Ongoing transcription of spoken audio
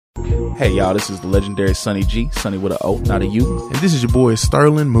Hey y'all, this is the legendary Sonny G, Sonny with an O, not a U. And this is your boy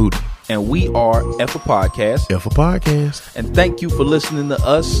Sterling Moody. And we are Effa Podcast. Effa Podcast. And thank you for listening to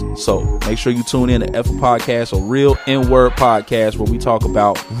us. So make sure you tune in to Effa Podcast, a real N-word podcast where we talk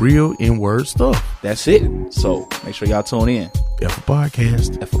about real N-word stuff. That's it. So make sure y'all tune in. Effa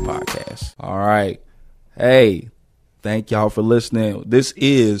Podcast. Effa Podcast. All right. Hey, thank y'all for listening. This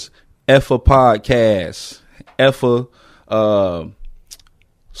is Effa Podcast. Effa,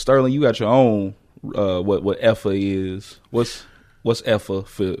 Sterling, you got your own what Effa is. What's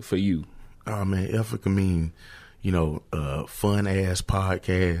Effa for you? Oh man, Effa can mean, fun ass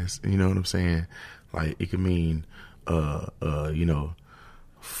podcast. You know what I'm saying? Like it can mean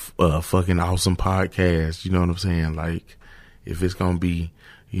fucking awesome podcast. You know what I'm saying? Like if it's gonna be,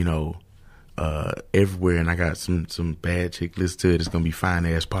 everywhere, and I got some bad chick listen to it, it's gonna be fine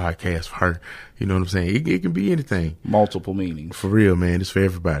ass podcast for her. You know what I'm saying? It can be anything. Multiple meanings. For real, man. It's for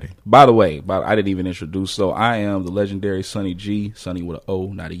everybody. By the way, I didn't even introduce. So I am the legendary Sonny G, Sonny with an O,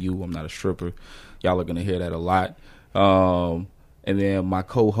 not a U. I'm not a stripper. Y'all are gonna hear that a lot. And then my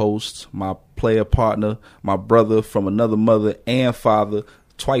co-host, my player partner, my brother from another mother and father,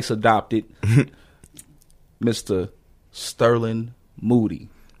 twice adopted, Mr. Sterling Moody.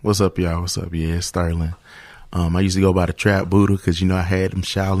 What's up, y'all? What's up? Yeah, it's Sterling. I used to go by the Trap Buddha because, I had them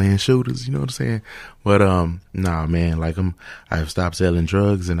Shaolin shooters, you know what I'm saying? But, nah, man, like I have stopped selling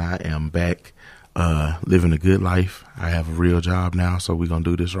drugs and I am back, living a good life. I have a real job now, so we're going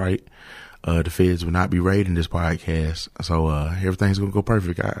to do this right. The feds will not be raiding this podcast. So, everything's going to go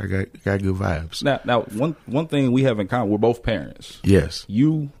perfect. I got good vibes. Now, one thing we have in common, we're both parents. Yes.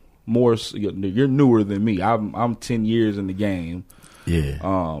 You're newer than me. I'm 10 years in the game.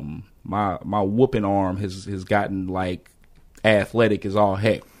 Yeah. My whooping arm has gotten like athletic as all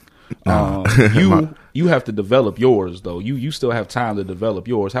heck. You have to develop yours though. You still have time to develop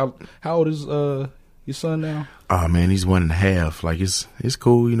yours. How old is your son now? Oh man, he's 1.5. Like it's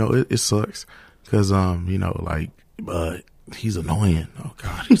cool. It sucks because he's annoying. Oh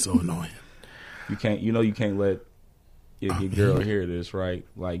God, he's so annoying. You can't let your girl hear this, right?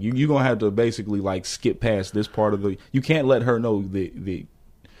 Like you gonna have to basically like skip past this part of you can't let her know the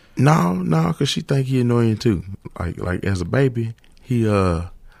No, because she think he annoying too. Like as a baby, he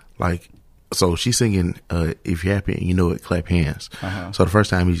so she's singing if you're happy and you know it, clap hands. Uh-huh. So the first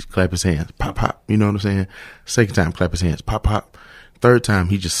time he clap his hands, pop pop, you know what I'm saying? Second time clap his hands, pop pop. Third time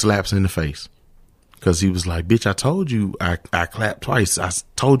he just slaps in the face. Cause he was like, bitch, I told you I clapped twice. I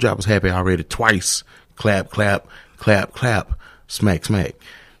told you I was happy already twice. Clap, clap, clap, clap, smack, smack.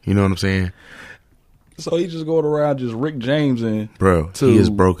 You know what I'm saying? So he just going around just Rick James and bro, he has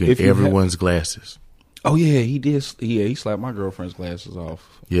broken everyone's glasses. Oh yeah, he did. Yeah, he slapped my girlfriend's glasses off.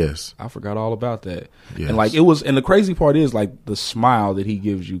 Yes, I forgot all about that. Yes. And like and the crazy part is like the smile that he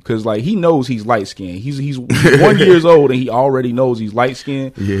gives you, because like he knows he's light skinned. He's 1 year old and he already knows he's light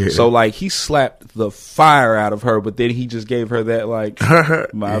skinned. Yeah. So like he slapped the fire out of her, but then he just gave her that like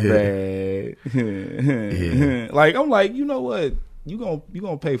my bad. Yeah. Like I'm like, you know what? You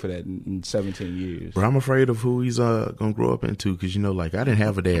gonna pay for that in 17 years. Bro, I'm afraid of who he's gonna grow up into, because I didn't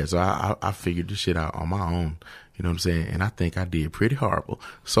have a dad, so I figured this shit out on my own. You know what I'm saying? And I think I did pretty horrible.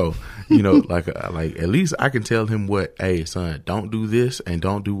 So like at least I can tell him hey son, don't do this and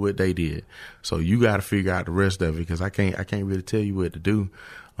don't do what they did. So you got to figure out the rest of it, because I can't really tell you what to do.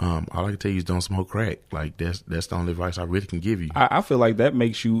 All I can tell you is don't smoke crack. Like that's the only advice I really can give you. I feel like that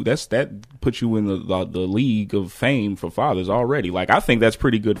makes you that puts you in the league of fame for fathers already. Like I think that's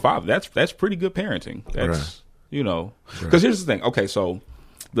pretty good father. That's pretty good parenting. That's right. Because here's the thing. Okay, so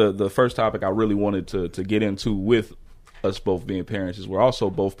the first topic I really wanted to get into with us both being parents is we're also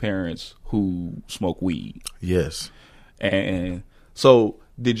both parents who smoke weed. Yes. And so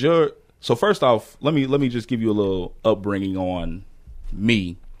first off, let me just give you a little upbringing on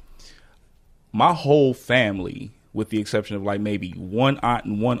me. My whole family, with the exception of like maybe one aunt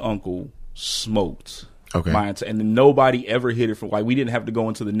and one uncle, smoked. Okay. And then nobody ever hid it from, like, we didn't have to go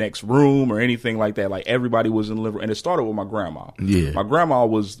into the next room or anything like that. Like everybody was in the living room. And it started with my grandma. Yeah. My grandma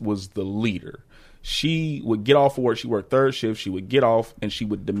was the leader. She would get off of work. She worked third shift. She would get off and she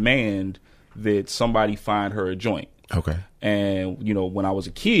would demand that somebody find her a joint. Okay. And, when I was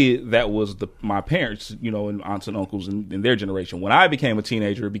a kid, that was my parents, and aunts and uncles in their generation. When I became a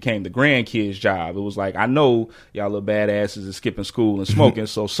teenager, it became the grandkids' job. It was like, I know y'all little badasses is skipping school and smoking,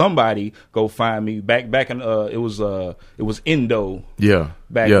 so somebody go find me. Back in, it was Indo. Yeah.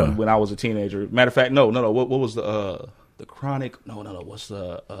 When I was a teenager. Matter of fact, no. What was the Chronic? No. What's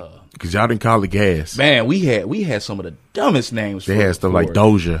the? Because y'all didn't call it gas. Man, we had some of the dumbest names. They had stuff like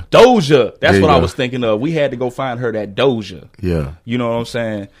Doja. That's what I was thinking of. We had to go find her that Doja. Yeah. You know what I'm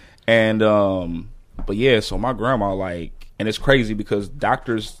saying? And but yeah, so my grandma, like, and it's crazy because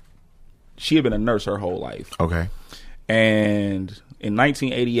doctors, she had been a nurse her whole life. Okay. And in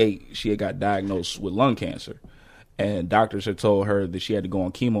 1988, she had got diagnosed with lung cancer. And doctors had told her that she had to go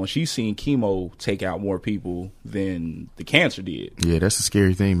on chemo. And she's seen chemo take out more people than the cancer did. Yeah, that's a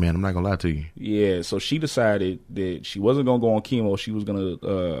scary thing, man. I'm not going to lie to you. Yeah, so she decided that she wasn't going to go on chemo. She was going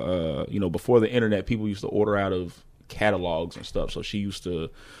to, before the internet, people used to order out of catalogs and stuff. So she used to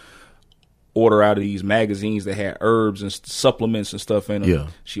order out of these magazines that had herbs and supplements and stuff in them. Yeah.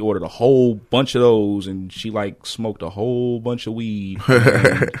 She ordered a whole bunch of those, and she, like, smoked a whole bunch of weed.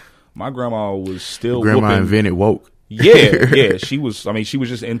 My grandma was still Grandma invented woke. Yeah. She was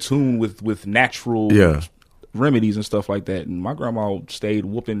just in tune with natural remedies and stuff like that. And my grandma stayed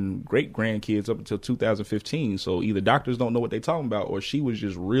whooping great grandkids up until 2015. So either doctors don't know what they're talking about, or she was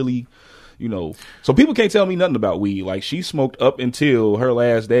just really, so people can't tell me nothing about weed. Like, she smoked up until her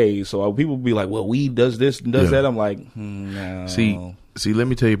last days. So people be like, well, weed does this and does that. I'm like, no. See, let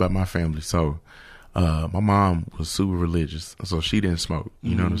me tell you about my family. So my mom was super religious, so she didn't smoke.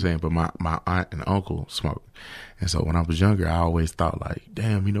 You know what I'm saying? But my aunt and uncle smoked. And so when I was younger, I always thought, like,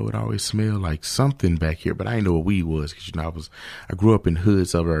 damn, it always smelled like something back here. But I didn't know what weed was because, I grew up in hood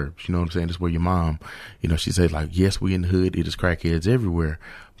suburbs. You know what I'm saying? That's where your mom, she said, like, yes, we in the hood. It is crackheads everywhere,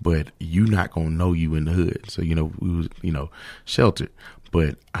 but you not going to know you in the hood. So, we was, sheltered.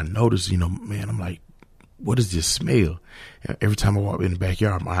 But I noticed, man, I'm like, what does this smell? And every time I walk in the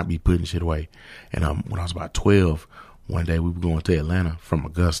backyard, I'd be putting shit away. And when I was about 12, one day we were going to Atlanta from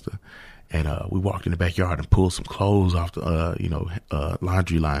Augusta, and we walked in the backyard and pulled some clothes off the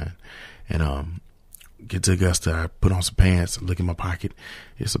laundry line. And get to Augusta, I put on some pants, look in my pocket,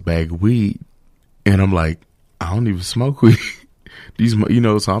 it's a bag of weed, and I'm like, I don't even smoke weed. These,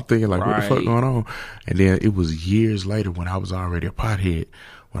 so I'm thinking, like, what the fuck going on? And then it was years later when I was already a pothead,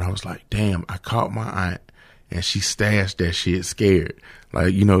 when I was like, damn, I caught my aunt and she stashed that shit scared.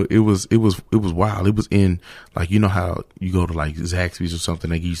 Like, it was wild. It was in, like, how you go to, like, Zaxby's or something,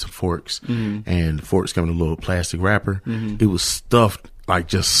 they give you some forks, and the forks come in a little plastic wrapper. It was stuffed, like,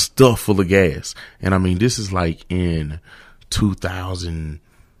 just stuffed full of gas. And I mean, this is like in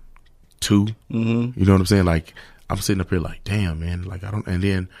 2002. You know what I'm saying? Like, I'm sitting up here like, damn, man, like, and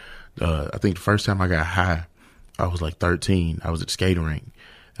then I think the first time I got high, I was like 13. I was at the skating rink.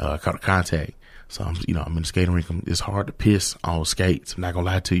 I caught a contact. So I'm in the skating rink. It's hard to piss on skates. I'm not gonna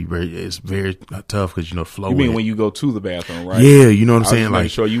lie to you, bro. It's very tough because the flow. You mean when you go to the bathroom, right? Yeah, you know what I'm saying.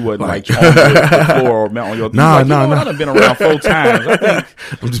 Like, sure you wasn't like on the floor or on your. No. I've been around 4 times. I think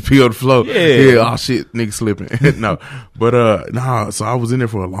I'm just pee on the floor. Yeah. Oh shit, nigga slipping. No, but So I was in there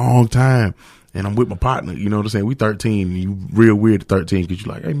for a long time. And I'm with my partner, you know what I'm saying? We 13, and you real weird at 13 because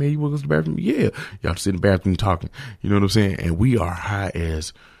you're like, hey, man, you want to go to the bathroom? Yeah. Y'all sit in the bathroom talking, you know what I'm saying? And we are high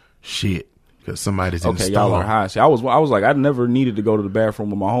as shit because somebody's in the store. Y'all are high. See, I was like, I never needed to go to the bathroom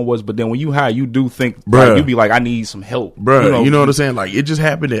with my homeboys, but then when you high, you do think, like, you be like, I need some help. Bruh, you know what I'm saying? Like, it just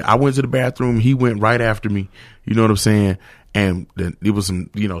happened that I went to the bathroom, he went right after me, you know what I'm saying? And then it was some,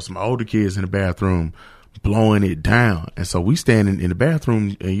 some older kids in the bathroom blowing it down. And so we standing in the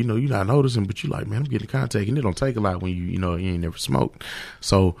bathroom and you're not noticing, but you're like, man, I'm getting contact, and it don't take a lot when you ain't never smoked.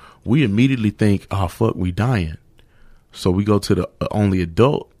 So we immediately think, oh fuck, we dying. So we go to the only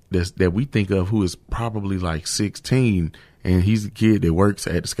adult that we think of who is probably like 16, and he's the kid that works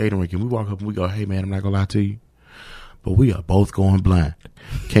at the skating rink, and we walk up and we go, hey man, I'm not gonna lie to you, but we are both going blind.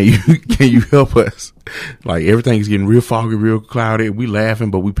 Can you help us? Like, everything's getting real foggy, real cloudy. We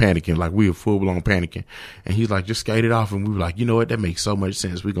laughing, but we panicking. Like, we are full blown panicking. And he's like, just skate it off. And we were like, you know what? That makes so much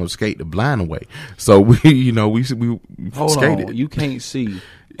sense. We're going to skate the blind away. So we skated. You can't see.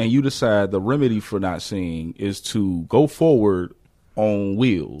 And you decide the remedy for not seeing is to go forward on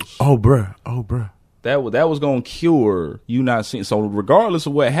wheels. Oh, bruh. That was going to cure you not seeing. So regardless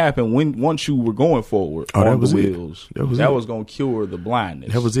of what happened, once you were going forward on the wheels, that was going to cure the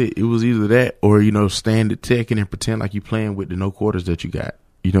blindness. That was it. It was either that or, stand at Tekken and pretend like you playing with the no quarters that you got.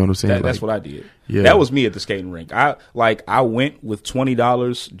 You know what I'm saying? That's what I did. Yeah. That was me at the skating rink. I went with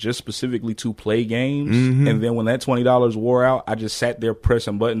 $20 just specifically to play games. And then when that $20 wore out, I just sat there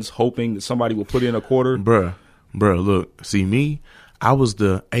pressing buttons, hoping that somebody would put in a quarter. Bruh, look, see me? I was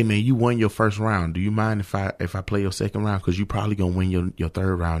hey man, you won your first round. Do you mind if I play your second round? Because you probably gonna win your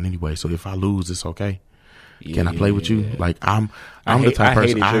third round anyway. So if I lose, it's okay. Yeah. Can I play with you? Like, I'm the type of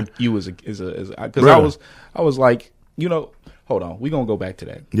person. You as because I was like, hold on, we're gonna go back to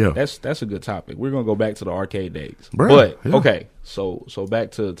that. Yeah, that's a good topic. We're gonna go back to the arcade days. But okay, so back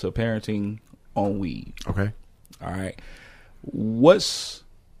to parenting on weed. Okay, all right. What's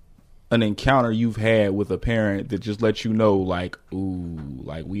an encounter you've had with a parent that just lets you know, like, ooh,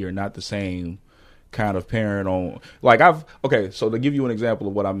 like we are not the same kind of parent on, like so to give you an example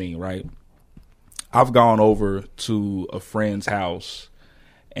of what I mean, right? I've gone over to a friend's house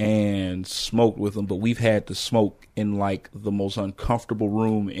and smoked with them, but we've had to smoke in like the most uncomfortable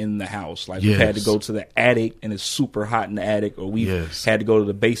room in the house. Like we've had to go to the attic and it's super hot in the attic, or we've had to go to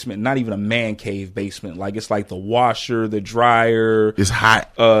the basement, not even a man cave basement. Like it's like the washer, the dryer. It's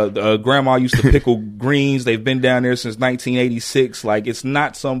hot. Grandma used to pickle greens. They've been down there since 1986. Like it's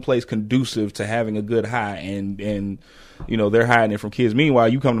not someplace conducive to having a good high, and you know, they're hiding it from kids. Meanwhile,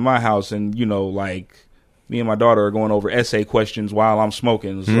 you come to my house and, you know, like me and my daughter are going over essay questions while I'm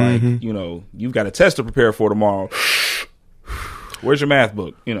smoking. It's like, you know, you've got a test to prepare for tomorrow. Where's your math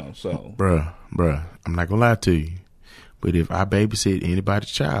book? You know, so. Bruh, I'm not going to lie to you. But if I babysit anybody's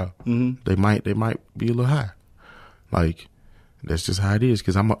child, they might be a little high. Like, that's just how it is.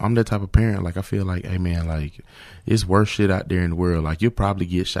 Because I'm that type of parent. Like, I feel like, hey, man, like, it's worse shit out there in the world. Like, you'll probably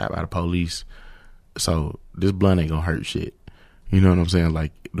get shot by the police. So, this blunt ain't going to hurt shit. You know what I'm saying?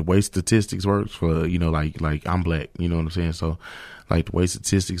 Like, the way statistics works for, you know, like I'm black, you know what I'm saying? So, like, the way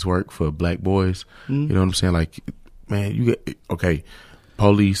statistics work for black boys, you know what I'm saying? Like, man, you get, okay,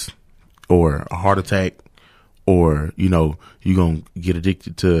 police or a heart attack, or, you know, you going to get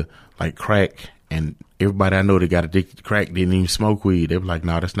addicted to, like, crack, and everybody I know that got addicted to crack didn't even smoke weed. They were like,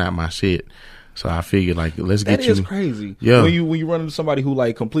 no, that's not my shit. So I figured, like, let's get you. That is crazy. Yeah. When you run into somebody who,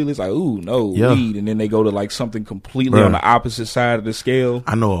 like, completely is like, ooh, no, weed, and then they go to, like, something completely on the opposite side of the scale.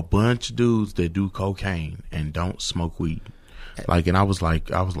 I know a bunch of dudes that do cocaine and don't smoke weed. Like, and I was like,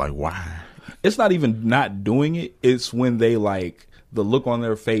 why? It's not even not doing it. It's when they, like, the look on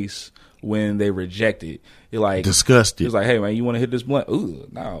their face when they reject it. You're like, disgusted. It's like, hey, man, you want to hit this blunt? Ooh,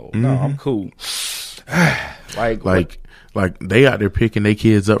 no, I'm cool. Like they out there picking their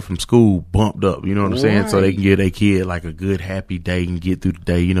kids up from school bumped up, you know what I'm saying? So they can give their kid like a good happy day and get through the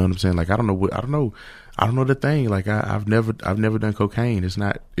day, you know what I'm saying? Like I don't know the thing. Like I've never done cocaine. It's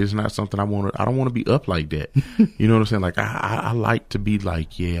not something I don't want to be up like that. You know what I'm saying? Like I like to be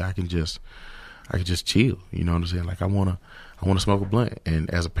like, yeah, I can just chill, you know what I'm saying? Like I want to smoke a blunt, and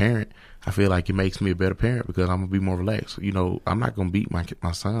as a parent, I feel like it makes me a better parent because I'm gonna be more relaxed. You know, I'm not gonna beat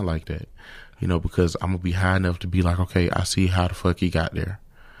my son like that. You know, because I'm going to be high enough to be like, okay, I see how the fuck he got there.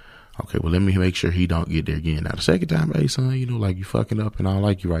 Okay, well, let me make sure he don't get there again. Now, the second time, hey, son, you know, like, you fucking up and I don't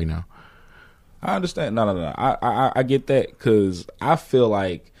like you right now. I understand. No. I get that, because I feel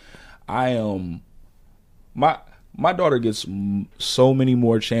like I am, my daughter gets so many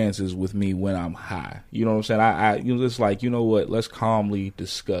more chances with me when I'm high. You know what I'm saying? You know, it's like, you know what, let's calmly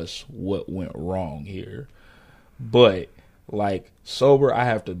discuss what went wrong here. But, like, sober, I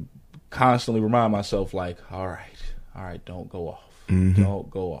have to constantly remind myself, like, all right, don't go off. Don't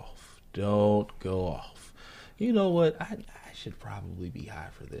go off. You know what? I should probably be high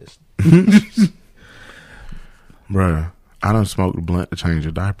for this. Bruh, I done smoked a blunt to change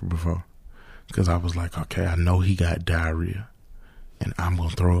a diaper before. Because I was like, okay, I know he got diarrhea, and I'm going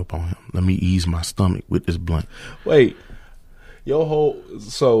to throw up on him. Let me ease my stomach with this blunt. Wait,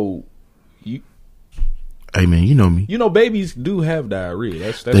 hey, man, you know me. You know, babies do have diarrhea.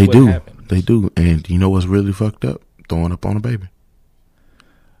 That's they what do. happens. They do. And you know what's really fucked up? Throwing up on a baby.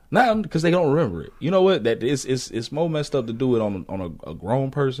 Not because they don't remember it. You know what? That it's more messed up to do it on a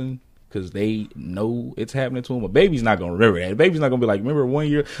grown person, because they know it's happening to them. A baby's not gonna remember that. A baby's not gonna be like, remember 1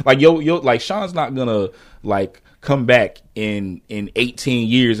 year? Like like Sean's not gonna like come back in 18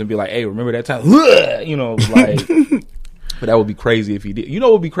 years and be like, hey, remember that time? You know, like. But that would be crazy if he did. You know,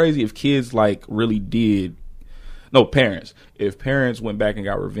 it would be crazy if kids like really did. No, parents. If parents went back and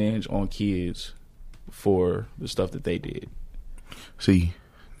got revenge on kids for the stuff that they did. See,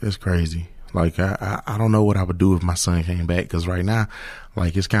 that's crazy. Like, I don't know what I would do if my son came back, because right now,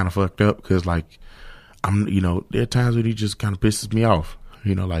 like, it's kind of fucked up, because, like, you know, there are times when he just kind of pisses me off.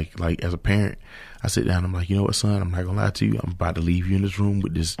 You know, like as a parent, I sit down, I'm like, you know what, son, I'm not going to lie to you. I'm about to leave you in this room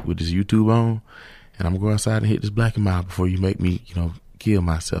with this YouTube on, and I'm going to go outside and hit this black and mild before you make me, you know, kill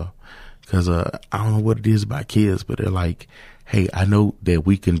myself. Because I don't know what it is about kids, but they're like, hey, I know that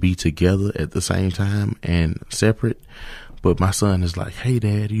we can be together at the same time and separate. But my son is like, hey,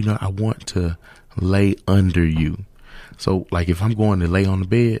 Dad, you know, I want to lay under you. So, like, if I'm going to lay on the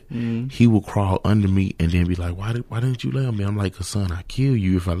bed, he will crawl under me and then be like, why didn't you lay on me? I'm like, son, I kill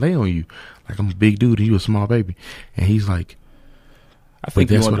you if I lay on you. Like, I'm a big dude and you a small baby. And he's like, I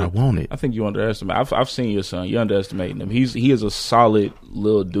think that's what I wanted. I think you underestimate. I've seen your son. You're underestimating him. He is a solid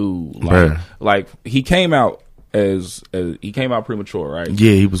little dude. Like he came out as he came out premature, right?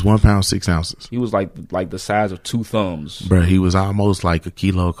 Yeah, he was 1 pound 6 ounces. He was like the size of 2 thumbs. Bro, he was almost like a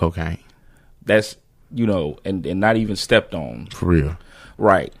kilo of cocaine. That's, and not even stepped on. For real.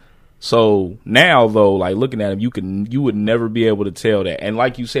 Right. So now though, like looking at him, you would never be able to tell that. And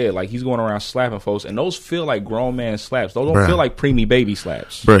like you said, like he's going around slapping folks, and those feel like grown man slaps. Those don't feel like preemie baby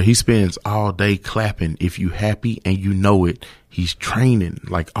slaps. Bro, he spends all day clapping. If you happy and you know it, he's training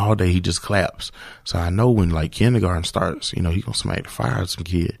like all day. He just claps. So I know when like kindergarten starts, he gonna smack the fire out of some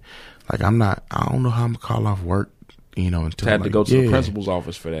kid. Like I don't know how I'm gonna call off work. Until had to go to the principal's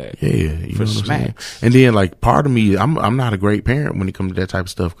office for that. Yeah, for smacks. And then, like, part of me, I'm not a great parent when it comes to that type of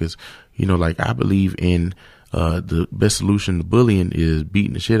stuff because, like, I believe in the best solution to bullying is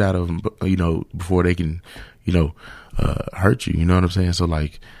beating the shit out of them, before they can, hurt you. You know what I'm saying? So,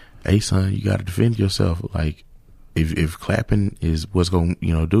 like, hey, son, you got to defend yourself. Like, if clapping is what's going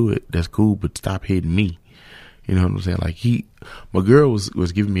to, do it, that's cool, but stop hitting me. You know what I'm saying? Like, my girl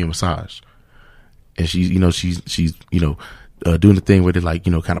was giving me a massage. And she's doing the thing where they're like,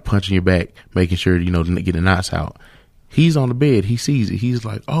 kind of punching your back, making sure, to get the knots out. He's on the bed. He sees it. He's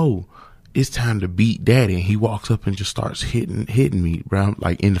like, oh, it's time to beat daddy. And he walks up and just starts hitting me, bro,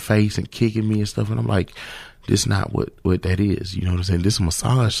 like in the face and kicking me and stuff. And I'm like, this is not what that is. You know what I'm saying? This is a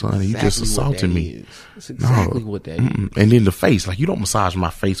massage, son. You just assaulted me. That's exactly what that is. And then the face, like you don't massage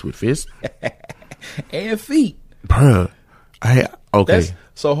my face with fists. And feet. Bruh. Okay.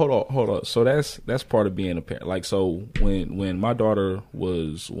 So hold on. So that's part of being a parent. Like, so when my daughter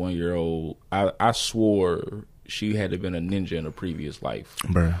was 1 year old, I swore she had to have been a ninja in a previous life.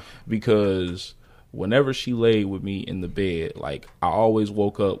 Bruh. Because whenever she laid with me in the bed, like I always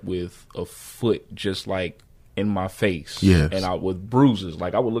woke up with a foot just like in my face. Yes. And with bruises.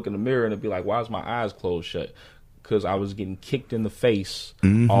 Like I would look in the mirror and it'd be like, why is my eyes closed shut? Because I was getting kicked in the face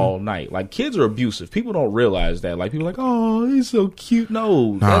all night. Like kids are abusive. People don't realize that. Like people are like, oh, he's so cute.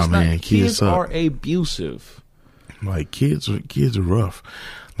 No, that's man, not. Kids are abusive. Like kids are rough.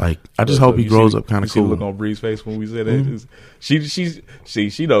 Like I just hope he grows up kind of cool. See the look on Bree's face when we said that.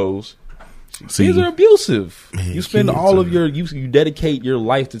 She knows. Kids are abusive. Man, you spend all of you dedicate your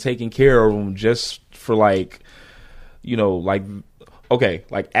life to taking care of them just for like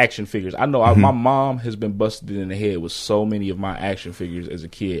action figures. I know my mom has been busted in the head with so many of my action figures as a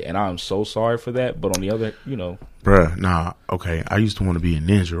kid, and I'm so sorry for that. But on the other, bruh, nah, okay. I used to want to be a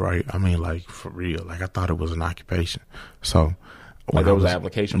ninja, right? I mean, like for real. Like I thought it was an occupation. So like there was an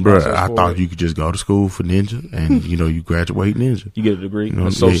application process. Bruh, I thought you could just go to school for ninja, and you graduate ninja. You get a degree,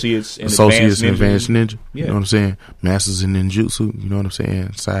 associates in advanced ninja. Yeah. You know what I'm saying? Masters in ninjutsu. You know what I'm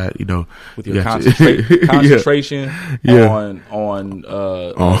saying? Side, with your concentration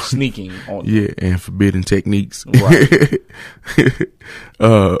on sneaking. And forbidden techniques. Right.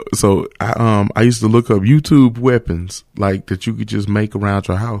 So I used to look up YouTube weapons like that you could just make around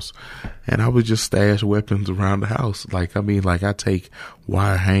your house, and I would just stash weapons around the house. Like I take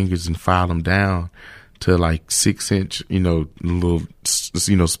wire hangers and file them down to like 6-inch, little,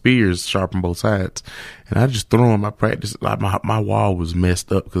 spears sharp on both sides, and I just throw them. I practice. Like my wall was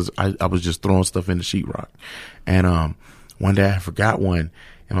messed up because I was just throwing stuff in the sheetrock, and one day I forgot one,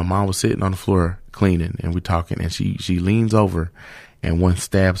 and my mom was sitting on the floor cleaning, and we talking, and she leans over, and one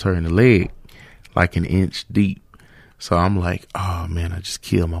stabs her in the leg, like an inch deep. So I'm like, oh man, I just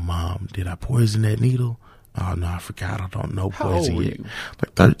killed my mom. Did I poison that needle? Oh no, I forgot. I don't know poison yet.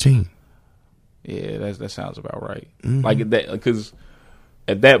 Like 13. Yeah, that sounds about right. Like that, because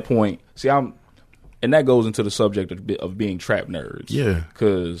at that point, and that goes into the subject of being trap nerds. Yeah,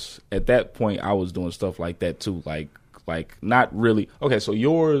 because at that point, I was doing stuff like that too. Like not really. Okay, so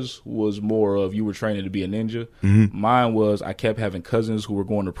yours was more of you were training to be a ninja. Mine was I kept having cousins who were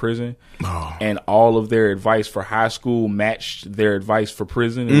going to prison, and all of their advice for high school matched their advice for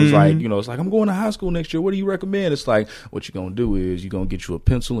prison. It was like, it's like, I'm going to high school next year. What do you recommend? It's like, what you're going to do is you're going to get you a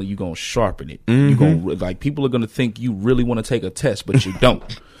pencil and you're going to sharpen it. You're going to, like, people are going to think you really want to take a test, but you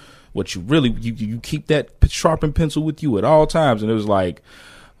don't. What you really, you keep that sharpened pencil with you at all times. And it was like,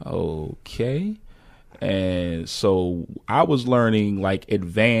 okay. And so I was learning like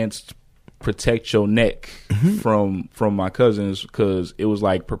advanced protect your neck from my cousins, because it was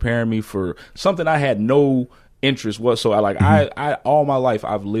like preparing me for something I had no interest whatsoever. I all my life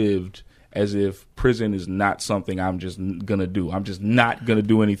I've lived as if prison is not something I'm just gonna do. I'm just not gonna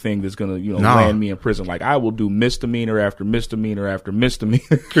do anything that's gonna land me in prison. Like I will do misdemeanor after misdemeanor after misdemeanor,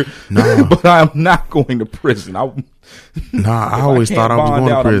 but I'm not going to prison. I always thought I was going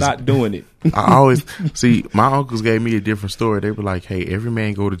to prison. I'm not doing it. I always see my uncles gave me a different story. They were like, "Hey, every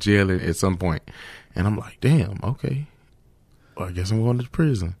man go to jail at some point," and I'm like, "Damn, okay. Well, I guess I'm going to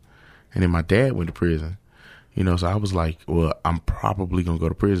prison." And then my dad went to prison, You know, so I was like, well, I'm probably going to go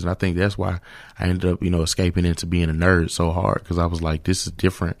to prison. I think that's why I ended up, escaping into being a nerd so hard, because I was like, this is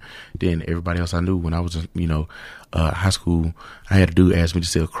different than everybody else I knew. When I was, high school, I had a dude ask me to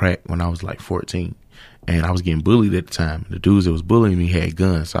sell crack when I was like 14. And I was getting bullied at the time. The dudes that was bullying me had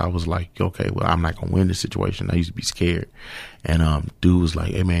guns. So I was like, okay, well, I'm not going to win this situation. I used to be scared. And dude was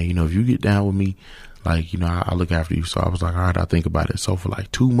like, hey, man, if you get down with me, like, I'll look after you. So I was like, all right, I'll think about it. So for like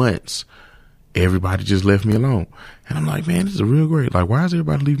 2 months, everybody just left me alone. And I'm like, man, this is real great. Like, why is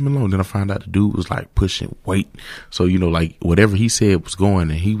everybody leaving me alone? Then I found out the dude was like pushing weight. So, like whatever he said was going,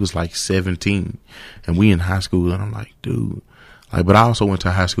 and he was like 17 and we in high school. And I'm like, dude, like, but I also went to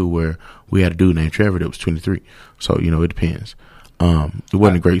a high school where we had a dude named Trevor that was 23. So, it depends. It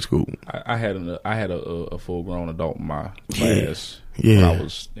wasn't a great school. I had a full grown adult in my class. Yeah. When I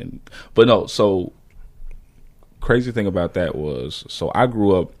was but no, so crazy thing about that was, so I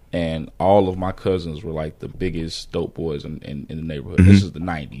grew up and all of my cousins were like the biggest dope boys in the neighborhood. Mm-hmm. This is the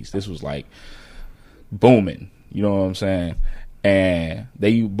 90s. This was like booming. You know what I'm saying? And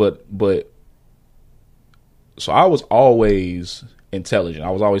so I was always intelligent.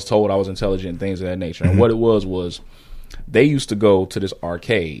 I was always told I was intelligent and things of that nature. And what it was they used to go to this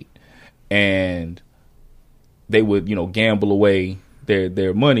arcade and they would, gamble away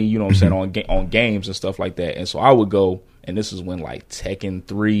their money, you know what I'm saying, on games and stuff like that. And so I would go, and this is when like Tekken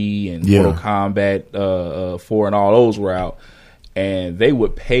 3 and Mortal Kombat 4 and all those were out, and they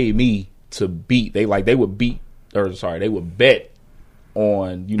would pay me to beat. They would bet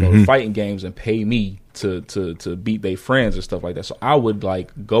on the fighting games and pay me to beat their friends and stuff like that. So I would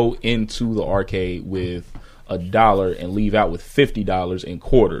like go into the arcade with $1 and leave out with $50 in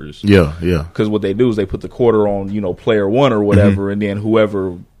quarters. Yeah. Because what they do is they put the quarter on player one or whatever, and then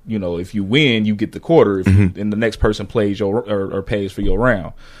whoever if you win, you get the quarter. If you, and the next person plays or pays for your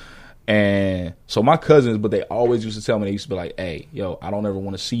round. And so my cousins, but they always used to tell me, they used to be like, hey, yo, I don't ever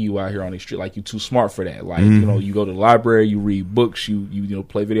want to see you out here on the street. Like, you too smart for that. Like, you go to the library, you read books, you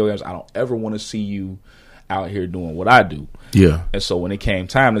play video games. I don't ever want to see you out here doing what I do. Yeah. And so when it came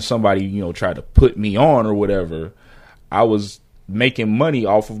time that somebody, tried to put me on or whatever, I was making money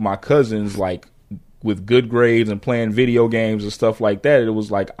off of my cousins, like with good grades and playing video games and stuff like that. It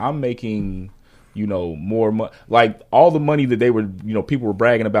was like, I'm making, more money. Like all the money that they were, people were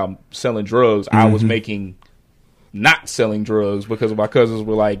bragging about selling drugs. I was making not selling drugs because my cousins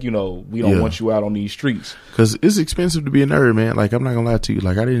were like, we don't want you out on these streets. Cause it's expensive to be a nerd, man. Like, I'm not gonna lie to you.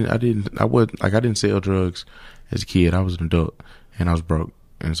 Like, I didn't sell drugs as a kid. I was an adult and I was broke.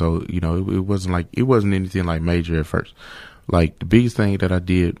 And so, it wasn't anything like major at first. Like, the biggest thing that I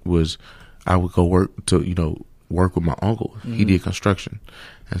did was I would go work with my uncle. He did construction.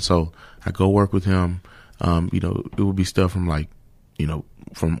 And so I go work with him. It would be stuff from like,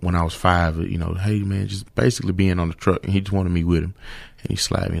 from when I was 5, hey man, just basically being on the truck, and he just wanted me with him, and he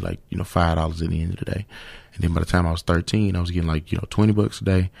slapped me like, $5 at the end of the day. And then by the time I was 13, I was getting like, $20 a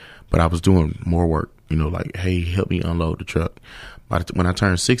day, but I was doing more work, like, hey, help me unload the truck. When I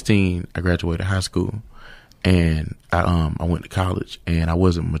turned 16, I graduated high school, and I went to college, and I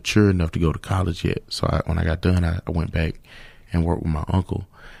wasn't mature enough to go to college yet. So when I got done, I went back and worked with my uncle.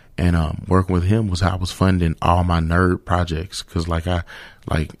 And working with him was how I was funding all my nerd projects. Cause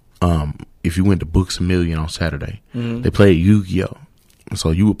if you went to Books A Million on Saturday, they played Yu-Gi-Oh!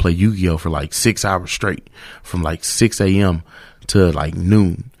 So you would play Yu-Gi-Oh! For like 6 hours straight, from like 6 a.m. to like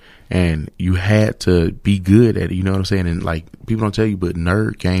noon. And you had to be good at it, you know what I'm saying? And like, people don't tell you, but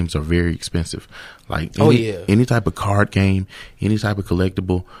nerd games are very expensive. Like, any type of card game, any type of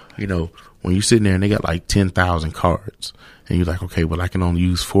collectible, when you're sitting there and they got like 10,000 cards, and you're like, okay, well, I can only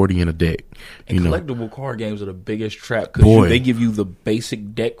use 40 in a deck. And collectible card games are the biggest trap, because they give you the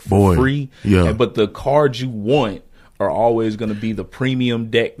basic deck for free. Yeah. But the cards you want are always going to be the premium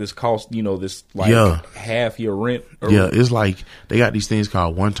deck that's cost, this like half your rent. It's like they got these things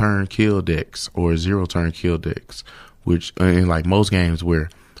called 1-turn kill decks or 0-turn kill decks, which in like most games where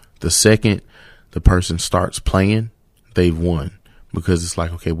the second the person starts playing, they've won, because it's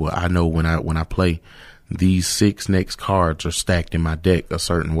like, okay, well, I know when I play, these 6 next cards are stacked in my deck a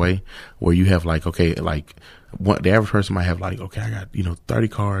certain way, where you have like, okay, like the average person might have like, okay, I got, 30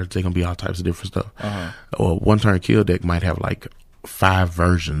 cards. They're going to be all types of different stuff. Or 1-turn kill deck might have like 5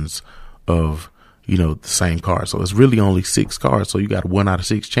 versions of, the same card. So it's really only 6 cards. So you got a 1 out of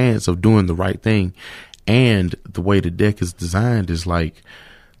 6 chance of doing the right thing. And the way the deck is designed is like,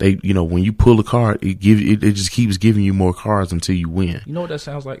 when you pull a card, it just keeps giving you more cards until you win. You know what that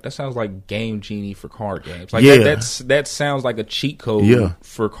sounds like? That sounds like Game Genie for card games. Like that sounds like a cheat code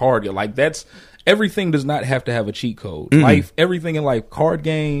for card games. Like everything does not have to have a cheat code. Life, everything in life, card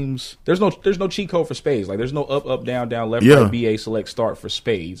games. There's no cheat code for spades. Like there's no up, down, left, right, BA, select, start for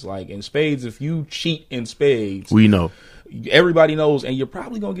spades. Like in spades, if you cheat in spades, we know. Everybody knows, and you're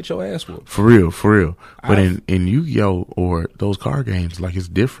probably gonna get your ass whooped. For real. But in Yu-Gi-Oh or those card games, like it's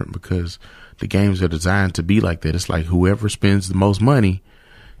different because the games are designed to be like that. It's like whoever spends the most money,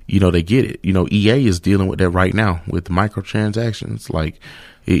 they get it. EA is dealing with that right now with microtransactions. Like,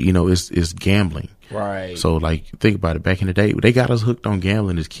 it's gambling. Right. So, like, think about it. Back in the day, they got us hooked on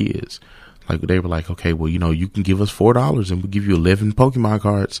gambling as kids. Like, they were like, okay, well, you can give us $4 and we'll give you 11 Pokemon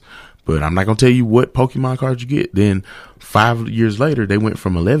cards, but I'm not going to tell you what Pokemon cards you get. Then 5 years later, they went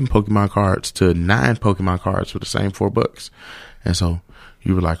from 11 Pokemon cards to 9 Pokemon cards for the same $4. And so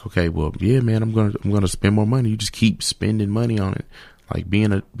you were like, okay, well, yeah, man, I'm going to spend more money. You just keep spending money on it. Like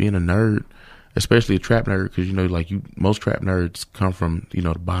being a nerd, especially a trap nerd, because most trap nerds come from the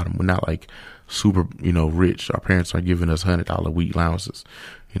bottom. We're not like super rich. Our parents are giving us $100 a week allowances,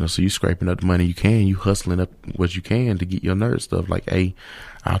 so you scraping up the money you can, you hustling up what you can to get your nerd stuff. Like, hey,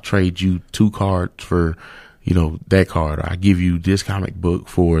 I'll trade you 2 cards for that card. I give you this comic book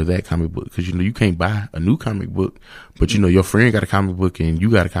for that comic book, because you can't buy a new comic book, but your friend got a comic book and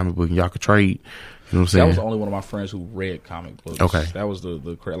you got a comic book and y'all could trade. You know what I'm saying? That was the only one of my friends who read comic books. Okay. That was the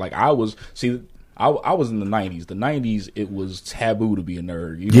like I was in the 90s. The 90s, it was taboo to be a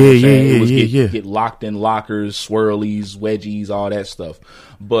nerd. You know what I'm saying? It was get locked in lockers, swirlies, wedgies, all that stuff.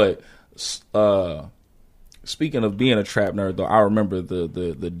 But speaking of being a trap nerd, though, I remember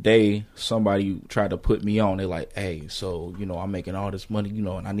the day somebody tried to put me on. They're like, hey, so, I'm making all this money,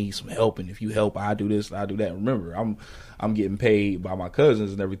 and I need some help. And if you help, I do this and I do that. Remember, I'm getting paid by my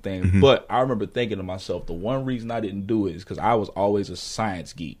cousins and everything. Mm-hmm. But I remember thinking to myself, the one reason I didn't do it is because I was always a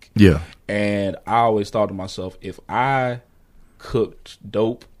science geek. Yeah. And I always thought to myself, if I cooked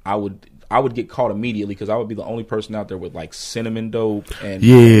dope, I would get caught immediately because I would be the only person out there with like cinnamon dope and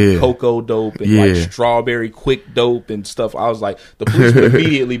cocoa dope and like strawberry quick dope and stuff. I was like, the police would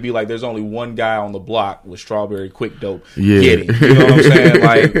immediately be like, there's only one guy on the block with strawberry quick dope. Get him. You know what I'm saying?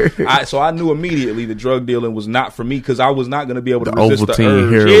 Like, so I knew immediately the drug dealing was not for me because I was not going to be able to resist the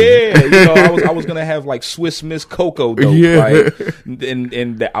urge. Heroin. Yeah, I was going to have like Swiss Miss cocoa dope, like,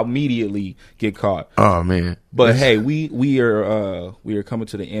 and immediately get caught. Oh man. But hey, we are coming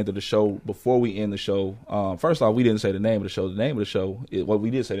to the end of the show. Before we end the show, first off, we didn't say the name of the show. The name of the show, we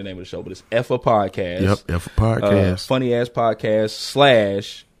did say the name of the show, but it's Effa Podcast. Yep, Effa Podcast. Funny ass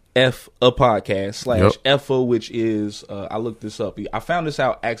podcast / F a podcast / Effa, which is I looked this up. I found this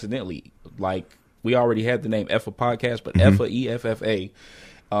out accidentally. Like we already had the name Effa Podcast, but Effa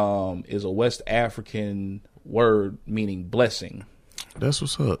EFFA is a West African word meaning blessing. That's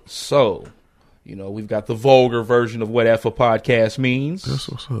what's up. So. We've got the vulgar version of what Effa Podcast means. That's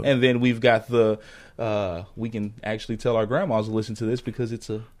what's up. And then we've got the, we can actually tell our grandmas to listen to this because it's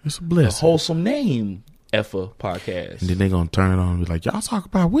a blessing. A wholesome name, Effa Podcast. And then they're going to turn it on and be like, y'all talk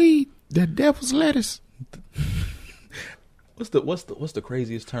about weed, that devil's lettuce. What's the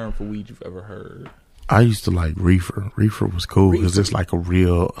craziest term for weed you've ever heard? I used to like reefer. Reefer was cool because it's like a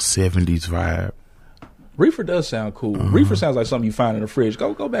real 70s vibe. Reefer does sound cool. Reefer sounds like something you find in the fridge.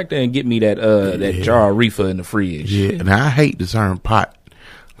 Go back there and get me that jar of reefer in the fridge. Yeah, and I hate the term pot.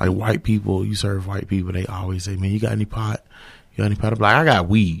 Like white people, you serve white people, they always say, "Man, you got any pot? You got any pot?" I'm like, I got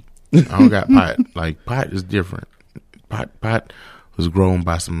weed. I don't got pot. Like pot is different. Pot was grown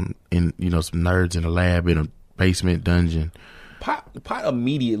by some nerds in a lab in a basement dungeon. Pot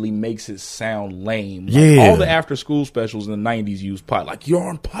immediately makes it sound lame. Like, all the after school specials in the 90s used pot. Like, you're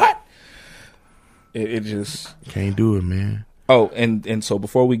on pot. It just can't do it, man. Oh, and so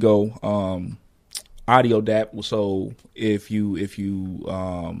before we go, audio dap. So if you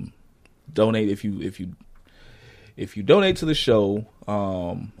donate, if you donate to the show,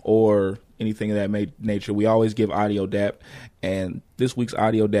 or anything of that nature, we always give audio dap. And this week's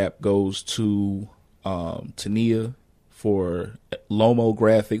audio dap goes to Tania for Lomo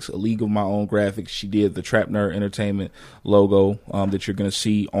Graphics, a League of My Own Graphics. She did the Trap Nerd Entertainment logo that you're going to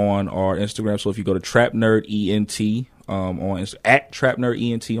see on our Instagram. So if you go to Trap Nerd ENT at Trap Nerd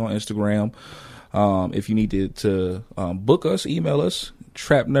ENT on Instagram, if you need to book us, email us,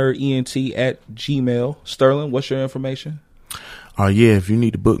 trapnerdent@gmail. Sterling, what's your information? If you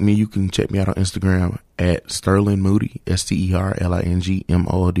need to book me, you can check me out on Instagram at Sterling Moody,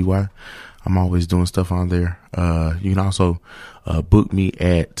 STERLINGMOLDY. I'm always doing stuff on there. You can also book me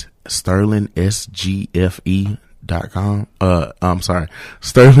at sterlingsgfe.com. I'm sorry,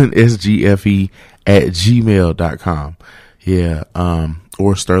 sterlingsgfe@gmail.com. Yeah.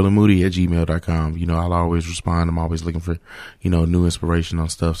 Or sterlingmoody@gmail.com. You know, I'll always respond. I'm always looking for, new inspiration on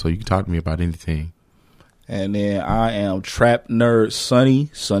stuff. So you can talk to me about anything. And then I am Trap Nerd Sonny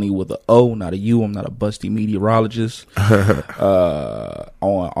with a O, not a U. I'm not a busty meteorologist. On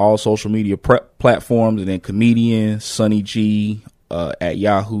all social media platforms, and then comedian Sonny G at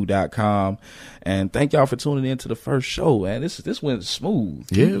yahoo.com. And thank y'all for tuning in to the first show, man. This went smooth.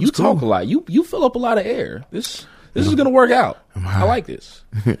 Yeah, you cool. Talk a lot. You fill up a lot of air. This is gonna work out. I like this.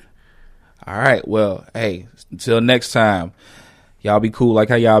 All right. Well, hey, until next time, y'all be cool like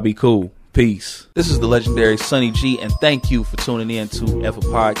how y'all be cool. Peace. This is the legendary Sonny G, and thank you for tuning in to Effa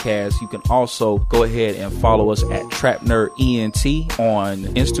Podcast. You can also go ahead and follow us at Trap Nerd ENT on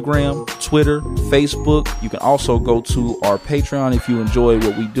Instagram, Twitter, Facebook. You can also go to our Patreon if you enjoy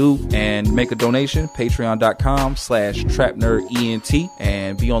what we do and make a donation. Patreon.com/TrapNerdENT,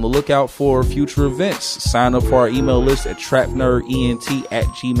 and be on the lookout for future events. Sign up for our email list at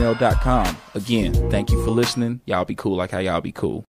trapnerdent@gmail.com. Again, thank you for listening. Y'all be cool like how y'all be cool.